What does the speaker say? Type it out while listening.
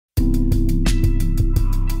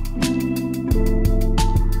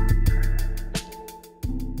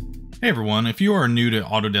Hey everyone, if you are new to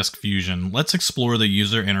Autodesk Fusion, let's explore the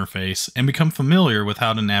user interface and become familiar with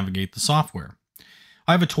how to navigate the software.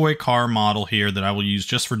 I have a toy car model here that I will use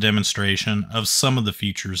just for demonstration of some of the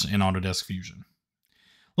features in Autodesk Fusion.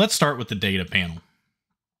 Let's start with the data panel.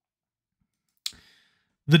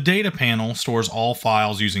 The data panel stores all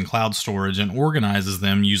files using cloud storage and organizes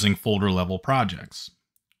them using folder-level projects.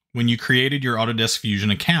 When you created your Autodesk Fusion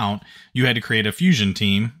account, you had to create a Fusion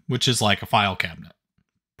team, which is like a file cabinet.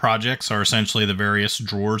 Projects are essentially the various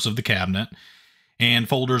drawers of the cabinet, and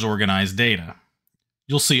folders organize data.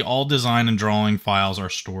 You'll see all design and drawing files are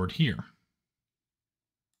stored here.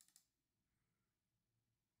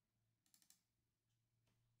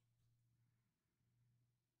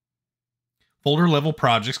 Folder-level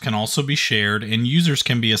projects can also be shared, and users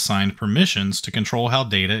can be assigned permissions to control how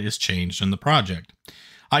data is changed in the project.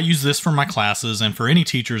 I use this for my classes, and for any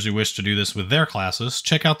teachers who wish to do this with their classes,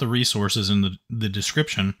 check out the resources in the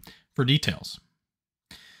description for details.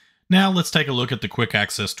 Now let's take a look at the Quick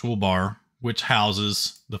Access Toolbar, which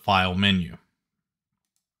houses the File menu.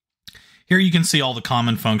 Here you can see all the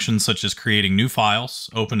common functions such as creating new files,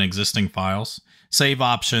 open existing files, save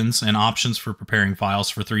options, and options for preparing files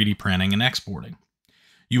for 3D printing and exporting.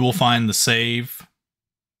 You will find the Save,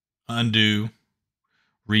 Undo,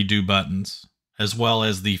 Redo buttons, as well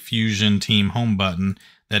as the Fusion Team Home button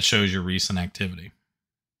that shows your recent activity.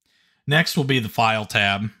 Next will be the File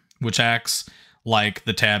tab, which acts like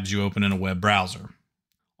the tabs you open in a web browser.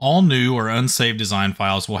 All new or unsaved design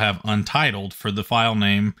files will have Untitled for the file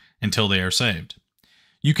name until they are saved.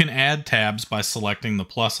 You can add tabs by selecting the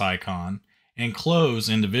plus icon and close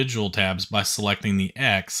individual tabs by selecting the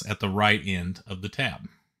X at the right end of the tab.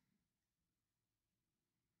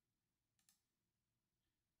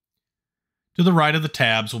 To the right of the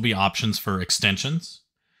tabs will be options for extensions,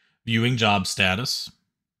 viewing job status,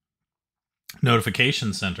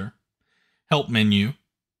 notification center, help menu,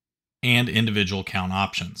 and individual count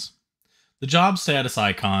options. The job status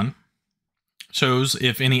icon shows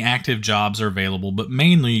if any active jobs are available, but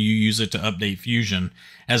mainly you use it to update Fusion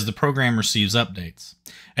as the program receives updates.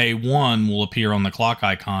 A 1 will appear on the clock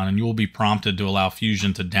icon, and you will be prompted to allow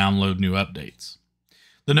Fusion to download new updates.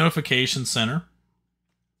 The notification center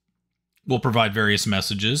will provide various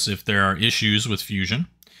messages if there are issues with Fusion.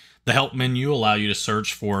 The help menu allows you to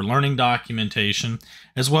search for learning documentation,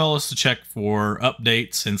 as well as to check for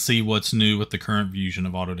updates and see what's new with the current version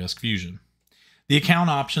of Autodesk Fusion. The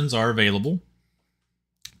account options are available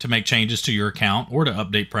to make changes to your account or to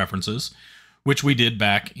update preferences, which we did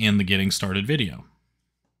back in the Getting Started video.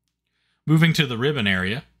 Moving to the ribbon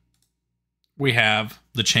area, we have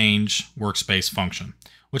the Change Workspace function,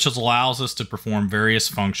 which allows us to perform various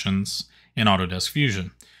functions in Autodesk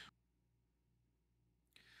Fusion.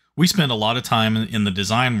 We spend a lot of time in the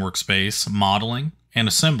design workspace modeling and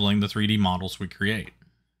assembling the 3D models we create.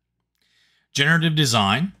 Generative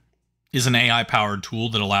design is an AI-powered tool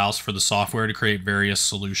that allows for the software to create various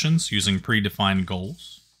solutions using predefined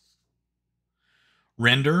goals.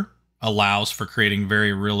 Render allows for creating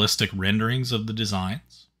very realistic renderings of the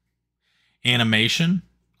designs. Animation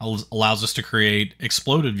allows us to create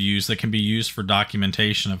exploded views that can be used for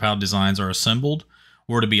documentation of how designs are assembled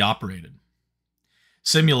or to be operated.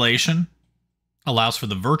 Simulation allows for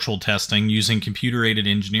the virtual testing using computer-aided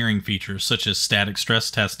engineering features such as static stress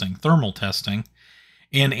testing, thermal testing,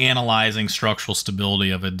 and analyzing structural stability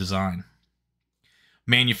of a design.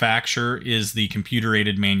 Manufacture is the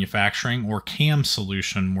computer-aided manufacturing or CAM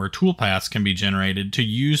solution where toolpaths can be generated to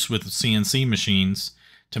use with CNC machines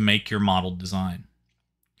to make your modeled design.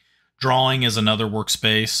 Drawing is another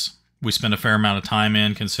workspace we spend a fair amount of time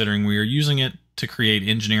in, considering we are using it to create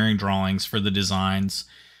engineering drawings for the designs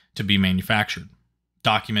to be manufactured.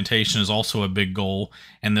 Documentation is also a big goal,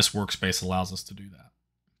 and this workspace allows us to do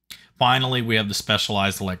that. Finally, we have the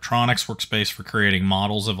Specialized Electronics workspace for creating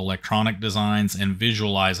models of electronic designs and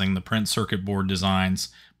visualizing the print circuit board designs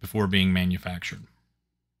before being manufactured.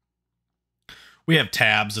 We have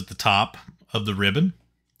tabs at the top of the ribbon: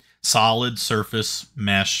 Solid, Surface,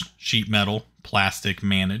 Mesh, Sheet Metal, Plastic,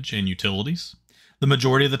 Manage, and Utilities. The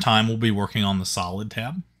majority of the time we'll be working on the Solid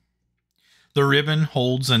tab. The ribbon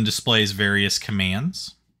holds and displays various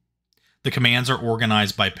commands. The commands are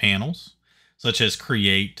organized by panels, such as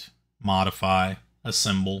Create, Modify,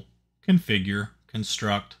 Assemble, Configure,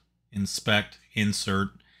 Construct, Inspect, Insert,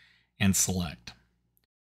 and Select.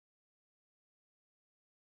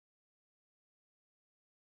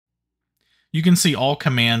 You can see all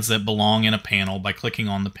commands that belong in a panel by clicking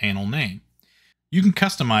on the panel name. You can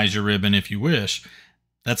customize your ribbon if you wish.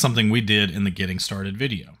 That's something we did in the Getting Started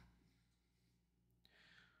video.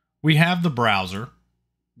 We have the browser,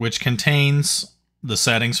 which contains the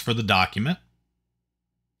settings for the document,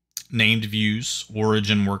 named views,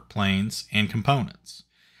 origin work planes, and components.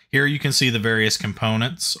 Here you can see the various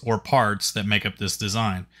components or parts that make up this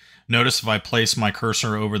design. Notice if I place my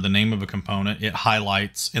cursor over the name of a component, it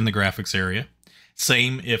highlights in the graphics area.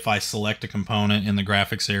 Same if I select a component in the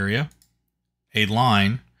graphics area, a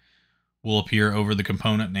line will appear over the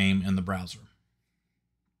component name in the browser.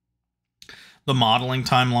 The modeling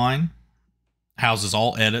timeline houses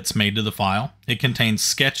all edits made to the file. It contains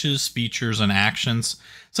sketches, features, and actions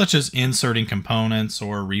such as inserting components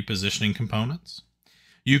or repositioning components.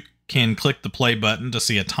 You can click the play button to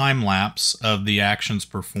see a time lapse of the actions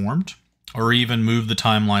performed, or even move the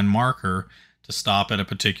timeline marker to stop at a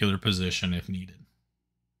particular position if needed.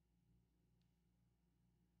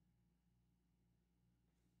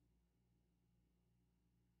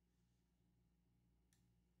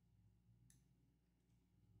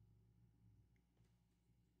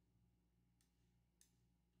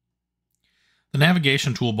 The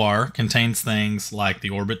navigation toolbar contains things like the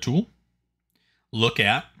orbit tool, look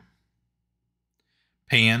at,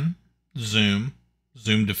 pan, zoom,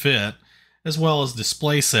 zoom to fit, as well as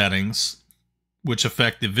display settings, which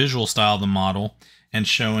affect the visual style of the model and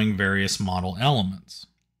showing various model elements.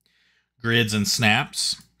 Grids and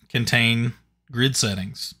snaps contain grid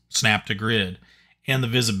settings, snap to grid, and the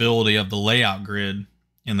visibility of the layout grid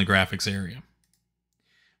in the graphics area.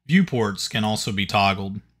 Viewports can also be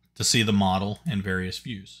toggled to see the model in various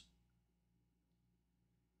views.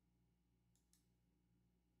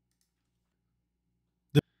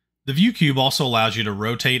 The ViewCube also allows you to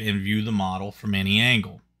rotate and view the model from any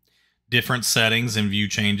angle. Different settings and view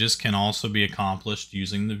changes can also be accomplished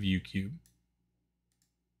using the ViewCube.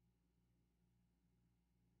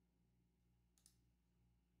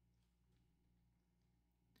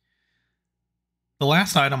 The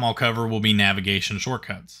last item I'll cover will be navigation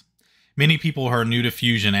shortcuts. Many people who are new to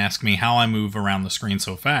Fusion ask me how I move around the screen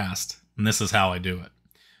so fast, and this is how I do it.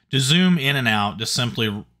 To zoom in and out, just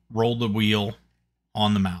simply roll the wheel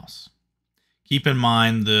on the mouse. Keep in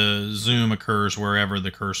mind the zoom occurs wherever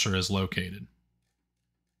the cursor is located.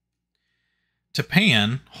 To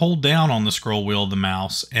pan, hold down on the scroll wheel of the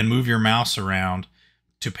mouse and move your mouse around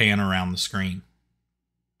to pan around the screen.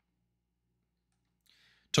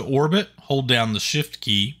 To orbit, hold down the Shift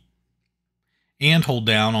key and hold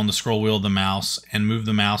down on the scroll wheel of the mouse and move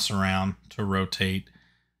the mouse around to rotate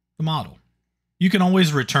the model. You can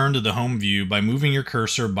always return to the home view by moving your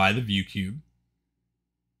cursor by the ViewCube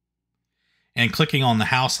and clicking on the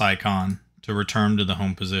house icon to return to the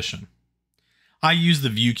home position. I use the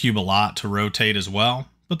ViewCube a lot to rotate as well,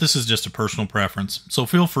 but this is just a personal preference, so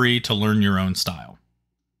feel free to learn your own style.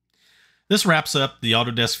 This wraps up the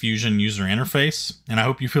Autodesk Fusion user interface, and I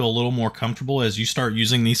hope you feel a little more comfortable as you start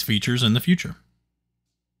using these features in the future.